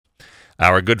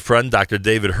Our good friend, Dr.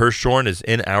 David Hirschhorn, is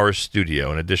in our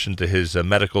studio. In addition to his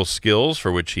medical skills,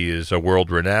 for which he is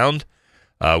world-renowned,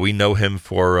 we know him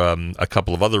for a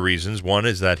couple of other reasons. One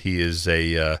is that he is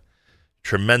a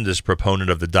tremendous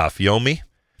proponent of the Daf Yomi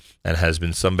and has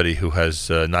been somebody who has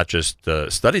not just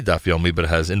studied Daf Yomi, but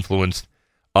has influenced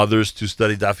others to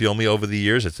study Daf Yomi over the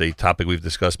years. It's a topic we've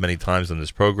discussed many times on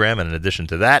this program. And in addition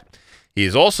to that, he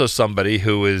is also somebody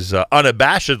who is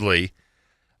unabashedly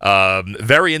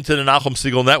very into the Nachum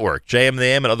Segal Network, JM and the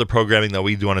AM, and other programming that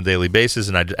we do on a daily basis.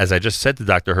 And as I just said to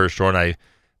Dr. Hirschhorn, I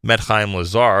met Chaim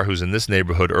Lazar, who's in this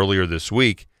neighborhood, earlier this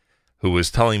week, who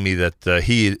was telling me that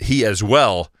he as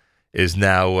well is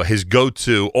now his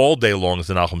go-to all day long is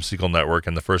the Nachum Segal Network.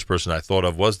 And the first person I thought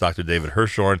of was Dr. David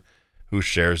Hirschhorn, who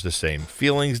shares the same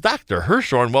feelings. Dr.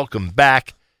 Hirschhorn, welcome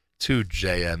back to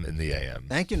JM in the AM.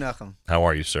 Thank you, Nachum. How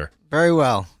are you, sir? Very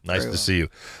well. Nice to see you.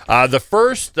 The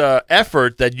first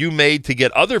effort that you made to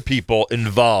get other people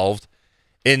involved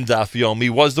in Daf Yomi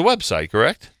was the website,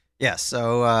 correct? Yes.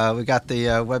 So we got the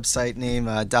website name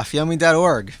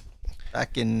dafyomi.org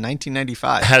back in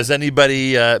 1995. Has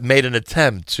anybody made an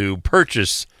attempt to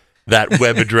purchase that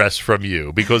web address from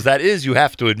you? Because that is, you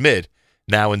have to admit,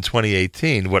 now in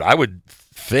 2018, what I would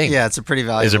think it's a pretty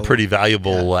valuable, is a pretty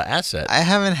valuable asset. I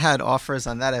haven't had offers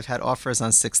on that. I've had offers on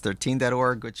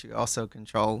 613.org, which you also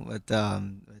control, but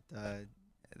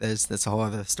that's a whole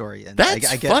other story. And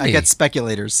That's funny. I get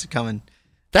speculators coming.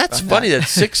 That's funny that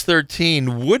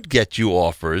 613 would get you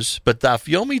offers, but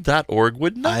dafyomi.org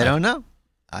would not. I don't know.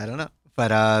 But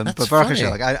Baruch funny. Hashem,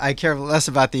 like, I care less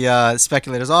about the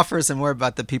speculators' offers and more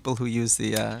about the people who use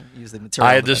the material.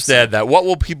 I understand that. What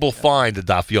will people find at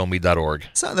dafyomi.org?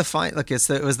 So it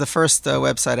was the first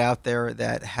website out there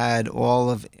that had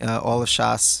all of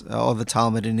Shas, all of the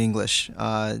Talmud in English,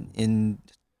 in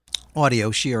audio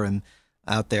shiurim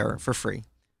out there for free.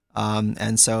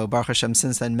 And so Baruch Hashem,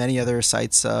 since then, many other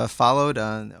sites followed.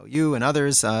 You and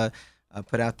others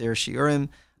put out their shiurim.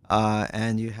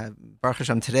 And you have, Baruch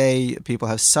Hashem, today people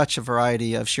have such a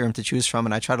variety of shiurim to choose from,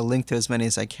 and I try to link to as many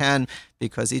as I can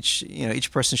because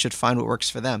each person should find what works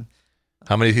for them.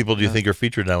 How many people do you think are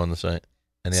featured now on the site?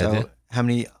 Any idea? How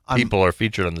many people are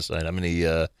featured on the site? How many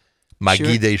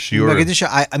Magidei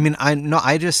Shiurim?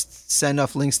 I just send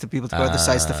off links to people to go to the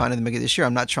sites to find the Magidei Shiurim.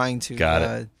 I'm not trying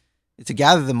to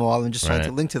gather them all. I'm just trying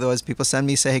to link to those. People send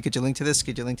me, say, hey, could you link to this?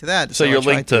 Could you link to that? So you're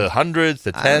linked to hundreds,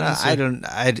 to tens?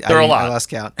 There are a lot. I lost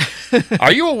count.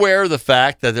 Are you aware of the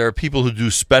fact that there are people who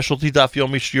do specialty Daf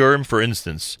Yomi shiurim? For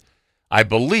instance, I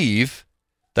believe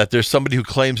that there's somebody who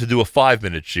claims to do a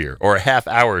 5-minute shiur or a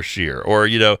half-hour shiur, or,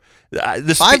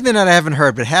 this 5-minute I haven't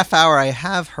heard, but half-hour I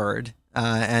have heard.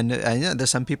 And there's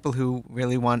some people who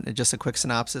really want just a quick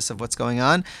synopsis of what's going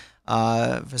on.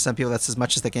 For some people, that's as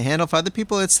much as they can handle. For other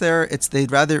people, it's because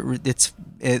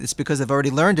they've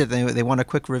already learned it. They want a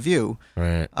quick review.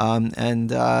 Right.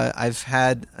 And I've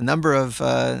had a number of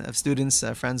students,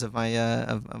 friends of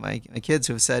my kids,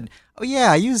 who have said, "Oh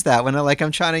yeah, I use that when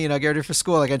I'm trying to get ready for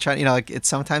school. Like I'm trying, it's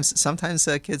sometimes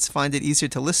kids find it easier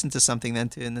to listen to something than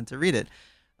to read it."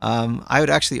 I would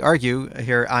actually argue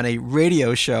here on a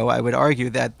radio show. I would argue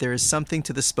that there is something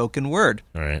to the spoken word.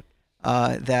 All right.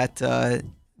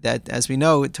 That, as we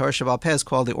know, Torah Sheba'al Peh is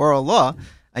called the oral law,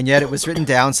 and yet it was written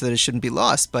down so that it shouldn't be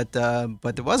lost. But there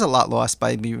was a lot lost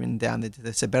by being written down.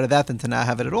 They said better that than to not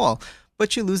have it at all.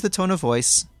 But you lose the tone of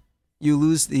voice. You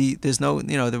lose there's no,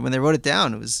 when they wrote it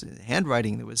down, it was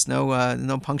handwriting. There was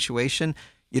no punctuation.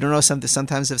 You don't know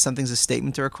sometimes if something's a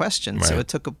statement or a question. Right. So it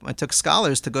took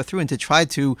scholars to go through and to try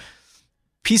to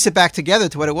piece it back together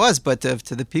to what it was, but to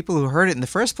the people who heard it in the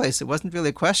first place, it wasn't really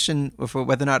a question for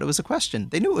whether or not it was a question.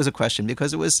 They knew it was a question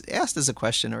because it was asked as a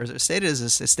question or stated as a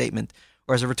statement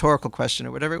or as a rhetorical question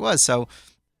or whatever it was. So,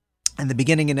 and the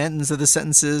beginning and ends of the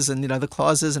sentences and the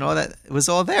clauses and all that, it was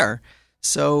all there.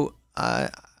 So,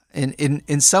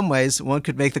 in some ways, one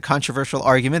could make the controversial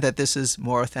argument that this is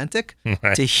more authentic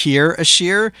to hear a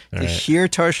shiur, to hear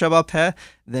Torah Sheba'al Peh,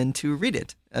 than to read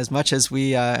it. As much as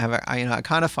we have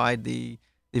iconified the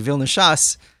Vilna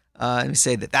Shas, and we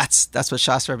say that's what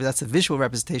Shas represents. That's a visual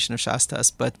representation of Shas to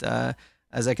us. But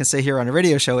as I can say here on a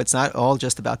radio show, it's not all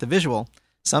just about the visual.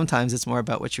 Sometimes it's more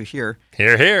about what you hear.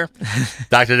 Hear, hear.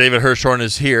 Dr. David Hirschhorn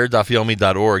is here,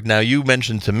 dafyomi.org. Now, you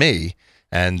mentioned to me,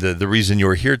 and the reason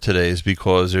you're here today is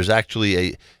because there's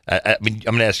actually I'm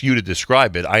going to ask you to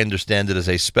describe it. I understand it as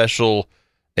a special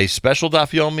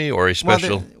Daf Yomi or a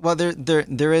special. Well,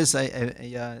 there is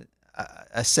a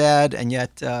sad and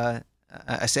yet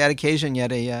a sad occasion,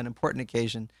 yet an important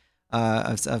occasion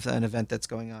of an event that's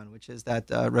going on, which is that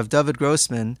Rav David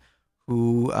Grossman,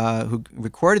 who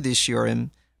recorded these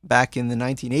shiurim back in the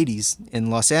 1980s in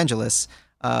Los Angeles,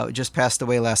 just passed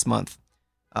away last month.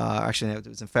 Actually, no, it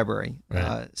was in February.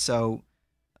 Right.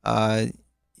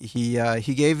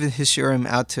 He gave his shiurim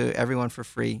out to everyone for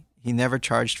free. He never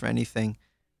charged for anything,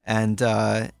 and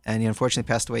he unfortunately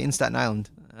passed away in Staten Island.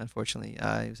 Unfortunately,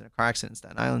 he was in a car accident in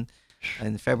Staten Island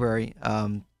in February.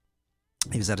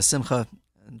 He was at a simcha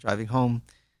and driving home,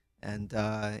 and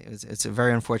it's a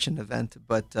very unfortunate event.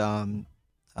 But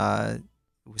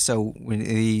so when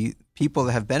the people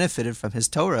that have benefited from his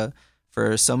Torah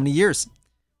for so many years,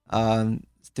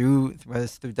 through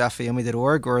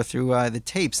dafyomi.org or through the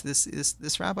tapes,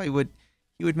 this rabbi would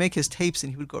make his tapes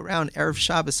and he would go around Erev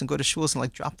Shabbos and go to shuls and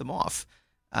like drop them off.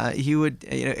 He would,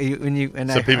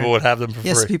 People would have them for free.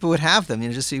 Yes, people would have them.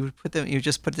 He would put them in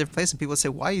different places, and people would say,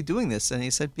 "Why are you doing this?" And he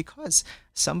said, "Because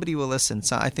somebody will listen.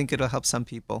 So I think it'll help some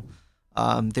people."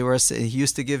 He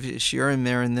used to give shiurim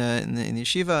there in the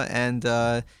yeshiva,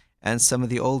 and some of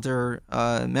the older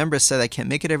members said, "I can't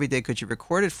make it every day. Could you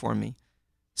record it for me?"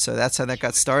 So that's how that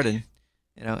got started,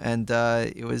 And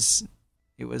it was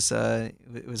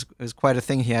quite a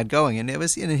thing he had going, and it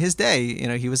was in his day.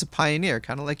 He was a pioneer,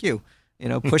 kind of like you.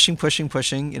 Pushing.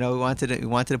 He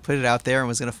wanted to put it out there and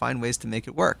was going to find ways to make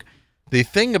it work. The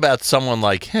thing about someone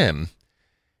like him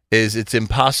is it's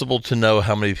impossible to know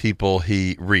how many people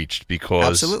he reached, because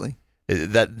Absolutely.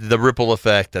 that the ripple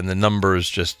effect and the numbers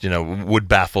just would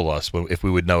baffle us if we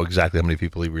would know exactly how many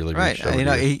people he really reached. Right.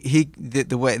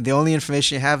 The only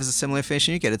information you have is the similar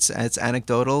information you get. It's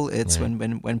anecdotal. It's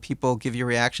when people give you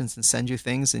reactions and send you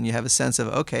things, and you have a sense of,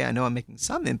 okay, I know I'm making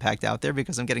some impact out there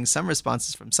because I'm getting some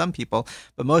responses from some people,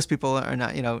 but most people are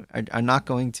not are not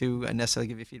going to necessarily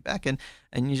give you feedback, and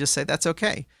you just say that's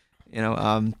okay.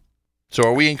 So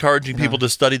are we encouraging people to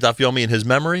study Daf Yomi in his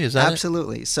memory? Is that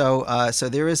absolutely? So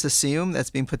there is a siyum that's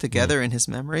being put together in his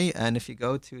memory, and if you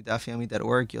go to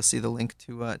dafyomi.org, you'll see the link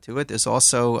to it. There's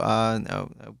also a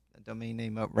domain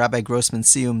name,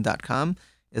 rabbigrossmansiyum.com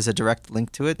is a direct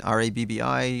link to it.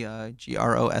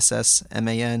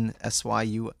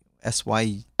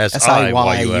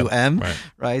 RABBIGROSSMANSYUM,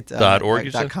 right?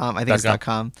 .org. .com. I think it's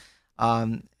 .com.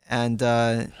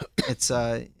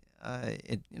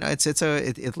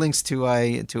 It links to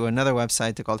another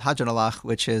website called Hadronalach,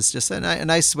 which is just a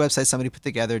nice website somebody put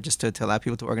together just to allow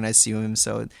people to organize siyum.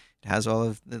 So it has all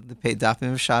of the paid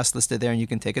dafim of Shas listed there, and you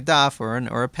can take a daf or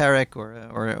a perek or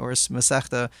a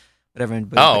masechta, whatever.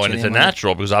 And it's a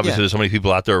natural because obviously there's so many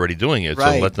people out there already doing it.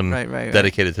 Right, so let them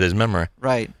dedicate it to his memory.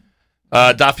 Right.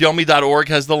 Dafyomi.org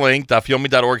has the link.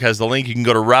 Dafyomi.org has the link. You can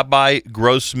go to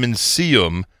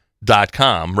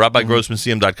rabbigrossmansiyum.com,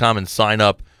 rabbigrossmansiyum.com, and sign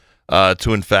up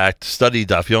to, in fact, study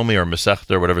Daf Yomi or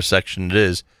Masechta or whatever section it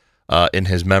is in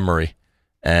his memory.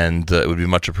 And it would be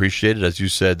much appreciated. As you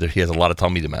said, that he has a lot of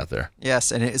Talmidim out there.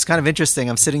 Yes, and it's kind of interesting.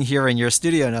 I'm sitting here in your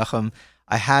studio, Nachum.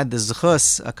 I had the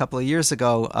zechus a couple of years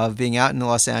ago of being out in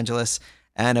Los Angeles,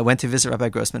 and I went to visit Rabbi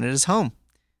Grossman at his home.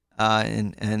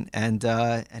 And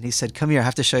he said, "Come here, I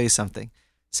have to show you something."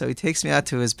 So he takes me out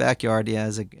to his backyard. He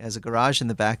has a garage in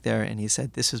the back there, and he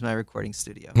said, "This is my recording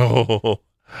studio." Oh.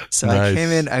 So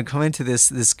nice. I come into this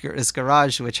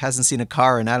garage, which hasn't seen a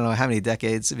car in I don't know how many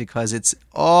decades, because it's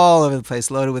all over the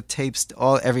place, loaded with tapes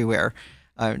everywhere,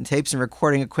 tapes and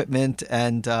recording equipment,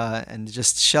 and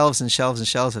just shelves and shelves and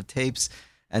shelves of tapes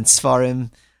and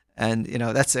svarim, and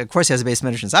that's, of course, he has a base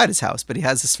measure inside his house, but he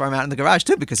has the svarim out in the garage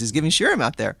too because he's giving shiurim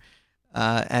out there,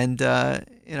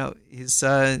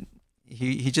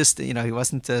 he just he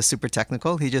wasn't super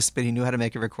technical, but he knew how to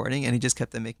make a recording, and he just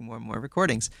kept on making more and more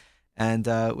recordings. And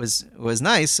was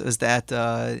nice was that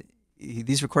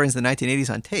these recordings in the 1980s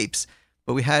on tapes,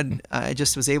 but I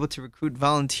just was able to recruit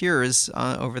volunteers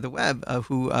over the web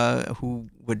who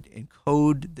would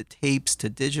encode the tapes to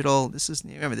digital. This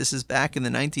is back in the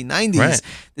 1990s. Right.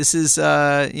 This is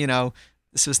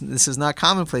this was not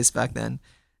commonplace back then.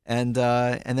 And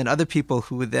then other people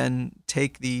who would then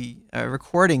take the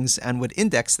recordings and would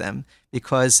index them,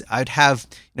 because I'd have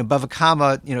Bava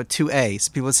Kama 2A.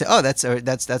 So people would say, "Oh, that's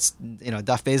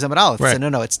Daf Beis Amud Aleph." Right. So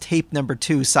no, it's tape number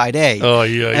 2, side A. Oh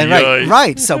yeah, and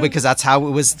right. So because that's how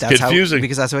it was. That's confusing.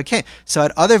 Because that's how it came. So I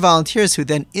had other volunteers who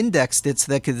then indexed it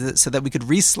so that we could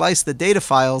reslice the data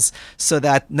files so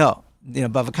that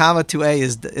Bava Kama 2A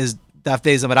is Daf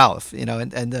Beis Amud Aleph.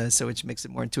 And so which makes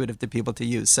it more intuitive to people to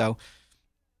use. So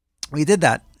we did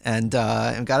that and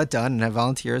got it done, and had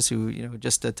volunteers who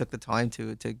just took the time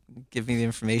to give me the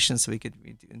information so we could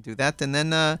do that, and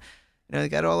then we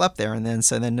got it all up there, and then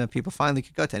people finally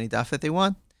could go to any daf that they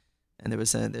want. And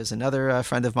there's another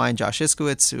friend of mine, Josh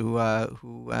Iskowitz, who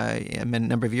I met a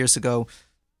number of years ago,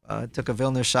 took a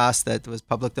Vilna Shas that was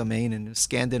public domain and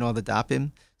scanned in all the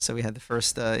dapim. So we had the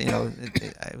first, it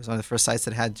was one of the first sites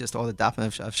that had just all the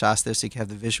dapim of Shas there, so you can have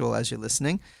the visual as you're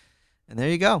listening. And there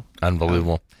you go.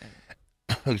 Unbelievable.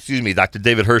 Excuse me, Dr.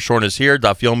 David Hirschhorn is here,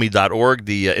 dafyomi.org.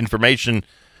 The information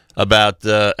about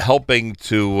helping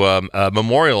to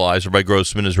memorialize Rabbi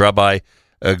Grossman is Rabbi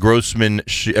Grossman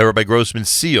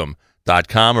Siyum.com,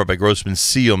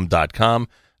 RabbiGrossmanSiyum.com,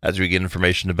 as we get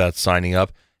information about signing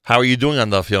up. How are you doing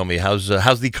on Daf Yomi?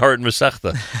 How's the current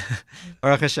Masechta?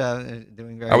 Baruch Hashem,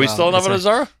 doing very well. Are we still in Avodah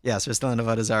Zarah? Yes, we're still in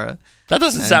Avodah Zarah. That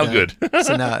doesn't sound good.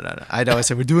 So no. I know. I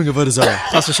said we're doing Avodah Zarah.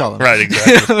 Chas v'shalom. Right,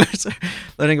 exactly.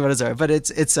 Learning Avodah Zarah, but it's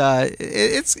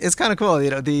kind of cool.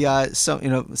 So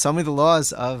many of the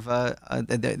laws of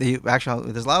the actual.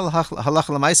 There's a lot of halacha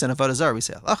l'maisa in Avodah Zarah. We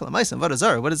say halacha l'maisa in Avodah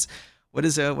Zarah. What do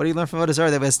you learn from Avodah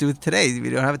Zarah that has to do with today? We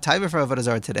don't have a taiva for Avodah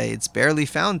Zarah today. It's barely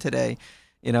found today.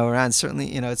 Around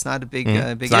certainly, it's not a big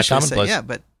it's not issue. Commonplace. Yeah,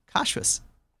 but kashrus.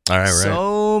 All right, right.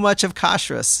 So much of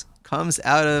kashrus comes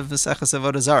out of Maseches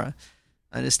Avodah Zarah.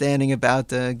 Understanding about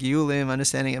giyulim,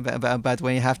 understanding about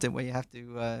when you have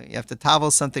to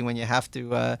tavel something, when you have to do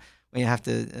Hagala,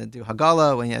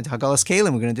 when you have Hagalas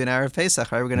Kalim, we're going to do an Erev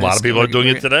Pesach, right? A lot of people are doing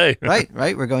it today.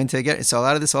 Right. We're going to get it. So a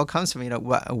lot of this all comes from,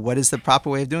 what is the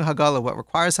proper way of doing Hagala, what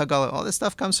requires Hagala, all this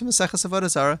stuff comes from Maseches Avodah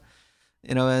Zarah.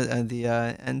 And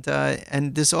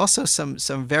there's also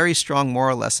some very strong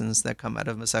moral lessons that come out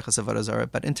of Maseches Avodah Zarah,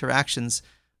 but interactions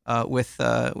with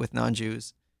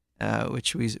non-Jews,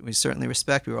 which we certainly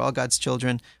respect. We're all God's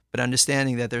children, but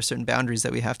understanding that there are certain boundaries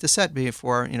that we have to set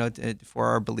for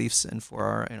our beliefs and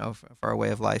for our way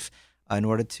of life, in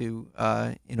order to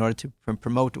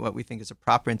promote what we think is a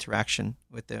proper interaction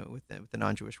with the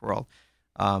non-Jewish world.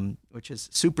 Which is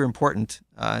super important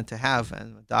to have.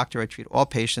 And a doctor, I treat all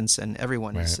patients, and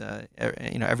everyone is,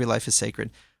 every life is sacred.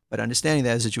 But understanding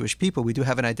that as a Jewish people, we do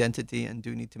have an identity and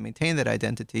do need to maintain that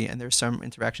identity. And there are some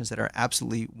interactions that are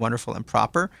absolutely wonderful and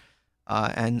proper,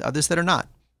 and others that are not.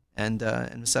 And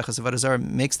Maseches Avodah Zarah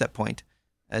makes that point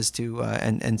as to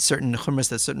and certain chumras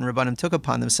that certain rabbanim took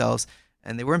upon themselves,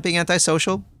 and they weren't being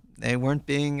antisocial. They weren't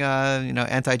being,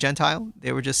 anti-Gentile.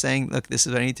 They were just saying, "Look, this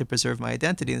is what I need to preserve my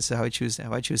identity. This is how I choose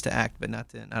to act, but not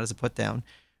as a put down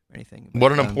or anything."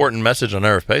 What an important message on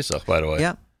Erev Pesach, by the way.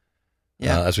 Yeah.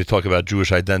 As we talk about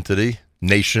Jewish identity,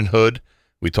 nationhood,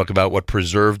 we talk about what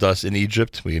preserved us in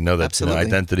Egypt. We know that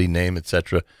identity, name,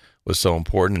 etc., was so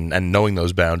important, and knowing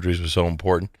those boundaries was so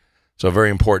important. So a very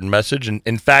important message. And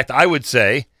in fact, I would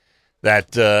say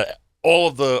that all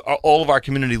of our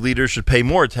community leaders should pay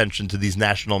more attention to these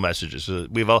national messages.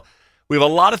 We have a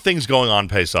lot of things going on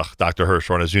Pesach, Dr.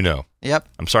 Hirschhorn, as you know. Yep.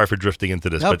 I'm sorry for drifting into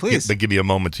this, no, but give me a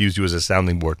moment to use you as a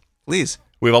sounding board. Please.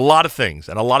 We have a lot of things,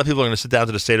 and a lot of people are going to sit down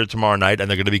to the Seder tomorrow night, and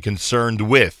they're going to be concerned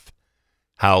with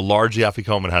how large the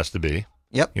afikomen has to be.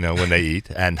 Yep. When they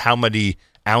eat, and how many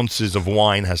ounces of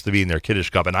wine has to be in their Kiddush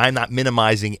cup. And I'm not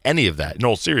minimizing any of that. In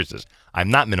all seriousness, I'm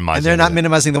not minimizing. And they're not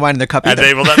minimizing the wine in their cup either. And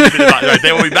they will not be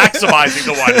they will be maximizing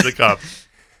the wine in the cup.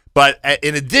 But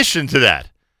in addition to that,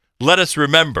 let us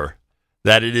remember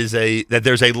that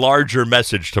there's a larger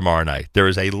message tomorrow night. There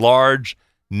is a large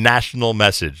national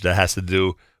message that has to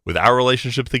do with our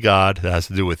relationship to God, that has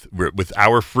to do with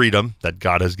our freedom that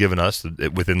God has given us,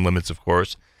 within limits, of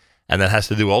course, and that has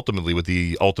to do ultimately with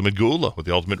the ultimate geula, with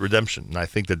the ultimate redemption. And I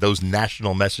think that those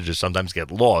national messages sometimes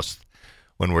get lost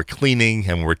when we're cleaning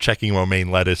and we're checking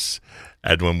romaine lettuce,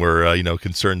 and when we're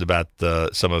concerned about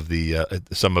some of the I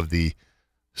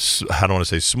don't want to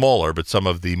say smaller, but some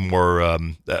of the more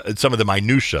some of the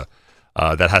minutia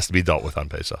that has to be dealt with on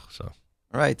Pesach. So.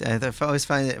 Right. I always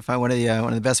find one of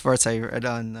the best parts I read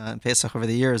on Pesach over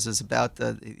the years is about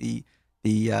the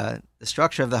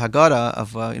structure of the Haggadah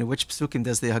of which psukim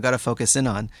does the Haggadah focus in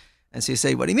on, and so you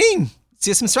say, what do you mean?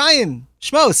 Tzias Mitzrayim,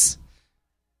 Shmos.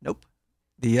 Nope.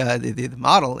 The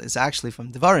model is actually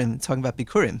from Devarim, talking about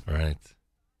Bikurim. Right.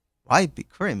 Why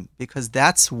Bikurim? Because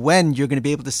that's when you're going to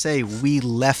be able to say we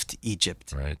left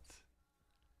Egypt. Right.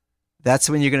 That's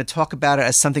when you're going to talk about it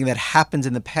as something that happened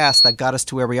in the past that got us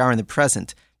to where we are in the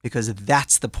present, because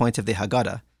that's the point of the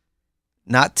Haggadah.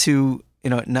 Not to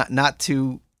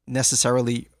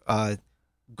necessarily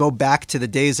go back to the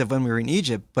days of when we were in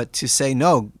Egypt, but to say,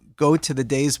 no, go to the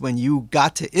days when you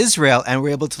got to Israel and were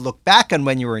able to look back on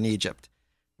when you were in Egypt.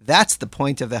 That's the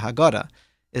point of the Haggadah,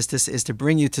 is to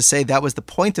bring you to say that was the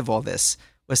point of all this,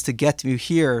 was to get you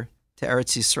here to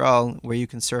Eretz Yisrael, where you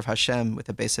can serve Hashem with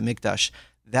the Beis HaMikdash.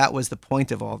 That was the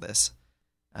point of all this,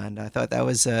 and I thought that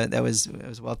was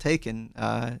well taken.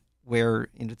 Where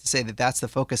to say that that's the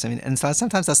focus. I mean, and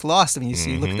sometimes that's lost. I mean,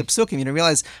 you look at the psukim, you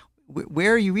realize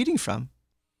where are you reading from?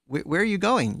 where are you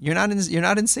going? You're not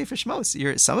in Sefer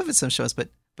Shmos. Some of it's some Shmos, but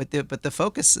the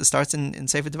focus starts in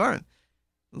Sefer Devarim,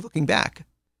 looking back,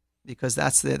 because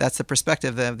that's the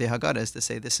perspective of the Haggadah, is to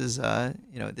say this is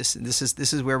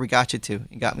this is where we got you to.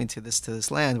 You got me to this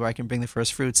land where I can bring the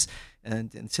first fruits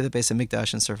and to the base of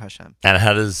Mikdash and serve Hashem. And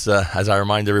how does, as I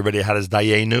remind everybody, how does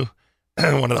Dayenu,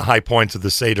 one of the high points of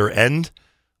the Seder, end?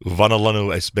 Uvana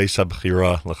lanu es beis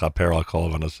habchira lechaper al kol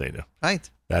avonosenu. Right.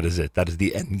 That is it. That is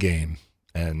the end game,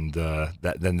 and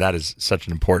that is such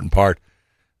an important part.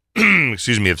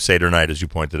 Excuse me, of Seder night, as you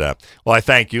pointed out. Well, I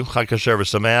thank you. Chag Kasher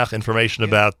v'Sameach. Information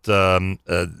about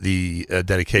the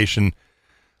dedication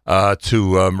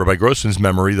to Rabbi Grossman's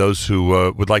memory. Those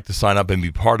who would like to sign up and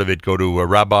be part of it, go to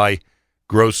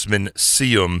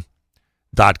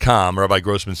RabbiGrossmanSiyum.com,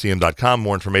 RabbiGrossmanSiyum.com.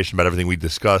 More information about everything we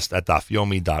discussed at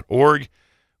dafyomi.org,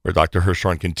 where Dr.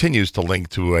 Hirschhorn continues to link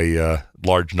to a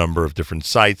large number of different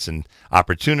sites and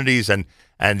opportunities, and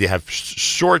you have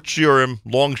short shiurim,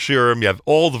 long shiurim. You have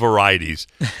all the varieties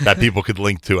that people could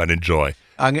link to and enjoy.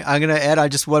 I'm going to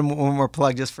add just one more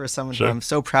plug just for someone Sure. who I'm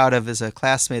so proud of, is a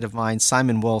classmate of mine,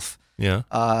 Simon Wolf. Yeah.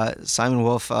 Simon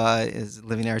Wolf is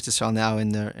living in Eretz Yisrael now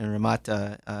in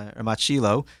Ramat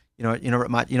Shiloh. You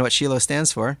know what Shiloh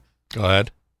stands for? Go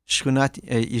ahead. Shkunat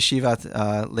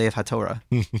Yeshivat Lev HaTorah.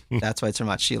 That's why it's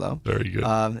Ramat Shiloh. Very good.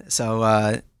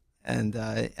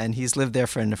 And he's lived there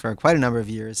for quite a number of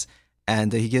years,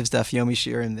 and he gives Daf Yomi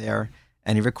Shiurim there,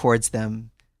 and he records them,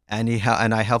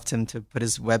 and I helped him to put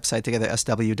his website together,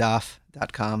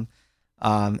 swdaf.com,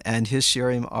 and his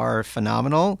Shiurim are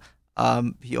phenomenal.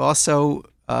 He also,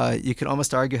 you could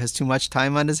almost argue, has too much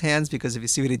time on his hands, because if you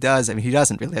see what he does, I mean, he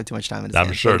doesn't really have too much time on his hands.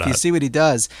 I'm sure If you see what he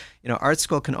does, Art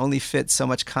School can only fit so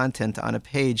much content on a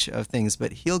page of things,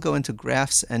 but he'll go into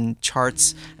graphs and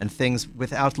charts and things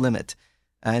without limit.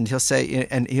 And he'll say,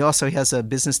 and he has a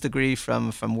business degree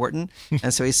from Wharton.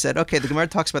 And so he said, okay, the Gemara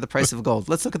talks about the price of gold.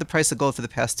 Let's look at the price of gold for the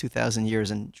past 2,000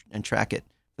 years and track it.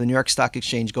 The New York Stock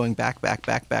Exchange going back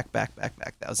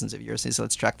thousands of years. He said,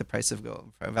 let's track the price of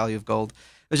gold, value of gold.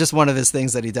 It was just one of his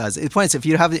things that he does. It points, if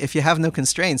you have no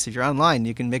constraints, if you're online,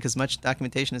 you can make as much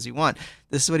documentation as you want.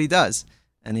 This is what he does.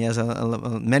 And he has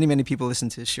many people listen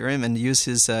to Shiurim and use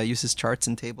his charts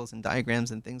and tables and diagrams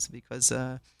and things, because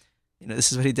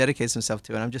this is what he dedicates himself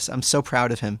to, and I'm so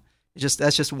proud of him.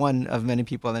 That's just one of many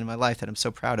people in my life that I'm so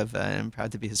proud of, and I'm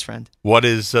proud to be his friend. What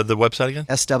is the website again?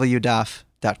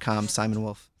 swdaf.com, Simon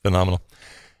Wolf. Phenomenal.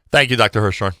 Thank you, Dr.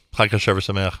 Hirschhorn. Chag Kasher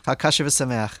v'Sameach. Chag Kasher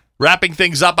v'Sameach. Wrapping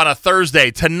things up on a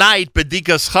Thursday, tonight,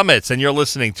 Bedikas Chametz, and you're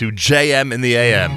listening to JM in the AM.